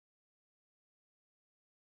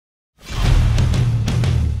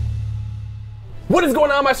What is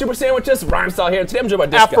going on, my super sandwiches? Rhyme style here. Today I'm joined by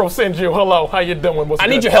this Afro guy. sends you. Hello, how you doing? What's I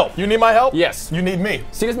good? need your help. You need my help? Yes. You need me.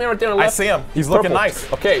 See this man right there on the left? I see him. He's looking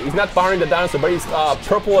nice. Okay, he's not Barney the dinosaur, but he's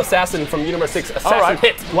purple assassin from Universe 6. Assassin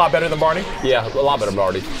Hit. A lot better than Barney. Yeah, a lot better than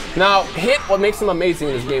Barney. Now, Hit, what makes him amazing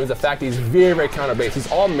in this game is the fact that he's very, very counter-based.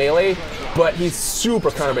 He's all melee, but he's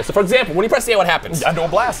super counter-based. So for example, when you press A, what happens? I do a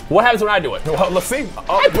blast. What happens when I do it? Well, let's see.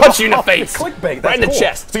 I punch you in the face. Clickbait. Right in the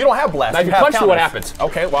chest. So you don't have blast. Now, if you punch me, what happens?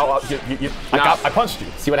 Okay, well, I punched you.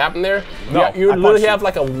 See what happened there? No, you literally have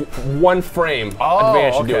like a one frame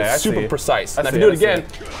advantage to do it. Super precise. Now if you do it again.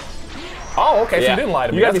 Oh, okay, so you didn't lie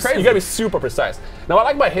to me. That's crazy. You gotta be super precise. Now what I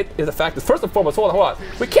like about Hit is the fact that first and foremost, hold on.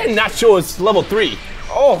 We cannot show his level 3.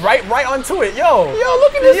 Oh, right onto it. Yo,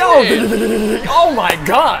 look at this man. Oh my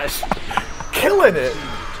gosh. Killing it.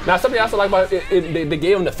 Now, something else I like about it, they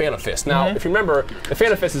gave him the Phantom Fist. Now, if you remember, the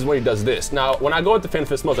Phantom Fist is when he does this. Now, when I go into Phantom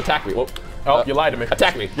Fist mode, attack me. Oh, you lied to me.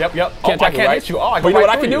 Attack me. Yep. Can't attack me, right? Hit you. Oh, I but you know what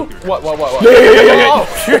I can do? What? Yeah.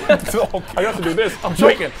 Oh, I have to do this. I'm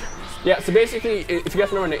joking. Yeah, so basically, if you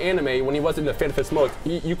guys remember in the anime, when he was in the Phantom Fist mode,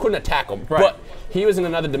 you couldn't attack him. Right. But he was in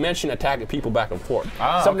another dimension attacking people back and forth.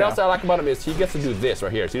 Something else I like about him is he gets to do this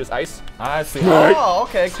right here. See this ice? I see. Oh,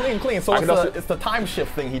 okay, clean. So it's the time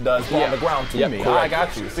shift thing he does on the ground to me. Correct. I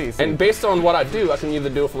got you. See. And based on what I do, I can either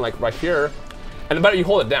do it from like right here, and the better you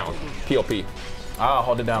hold it down, POP.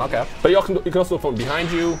 Hold it down, okay. But you can also do it from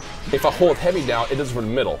behind you. If I hold heavy down, it does it from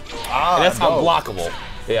the middle. And that's unblockable.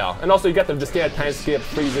 Yeah, and also you got the standard time skip,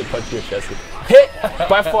 freeze it, punch your chest. Hit,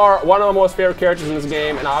 by far, one of my most favorite characters in this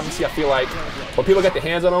game, and obviously I feel like when people get their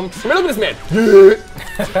hands on him, I mean, look at this man.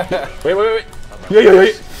 wait. Yeah.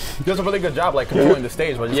 He does a really good job, like, controlling the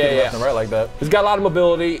stage, but just getting left and right like that. He's got a lot of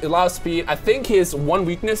mobility, a lot of speed. I think his one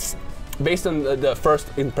weakness, based on the first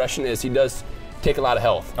impression, is he does take a lot of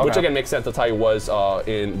health, which again makes sense. That's how he was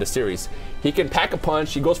in the series. He can pack a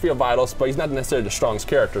punch, he goes for your vitals, but he's not necessarily the strongest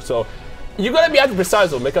character. So you gotta be able to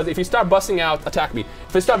precise him, because if you start busting out, attack me.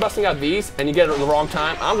 If you start busting out these and you get it at the wrong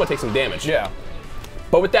time, I'm gonna take some damage. Yeah.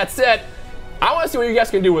 But with that said, I want to see what you guys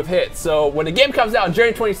can do with Hit. So when the game comes out on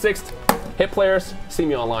January 26th, Hit players, see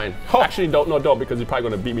me online. Actually, don't, because you're probably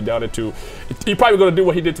gonna beat me down into. You're probably gonna do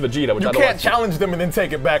what he did to Vegeta, which I don't You can't challenge them and then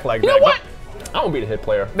take it back like that. You know what? I won't be the Hit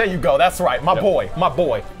player. There you go. That's right. My boy.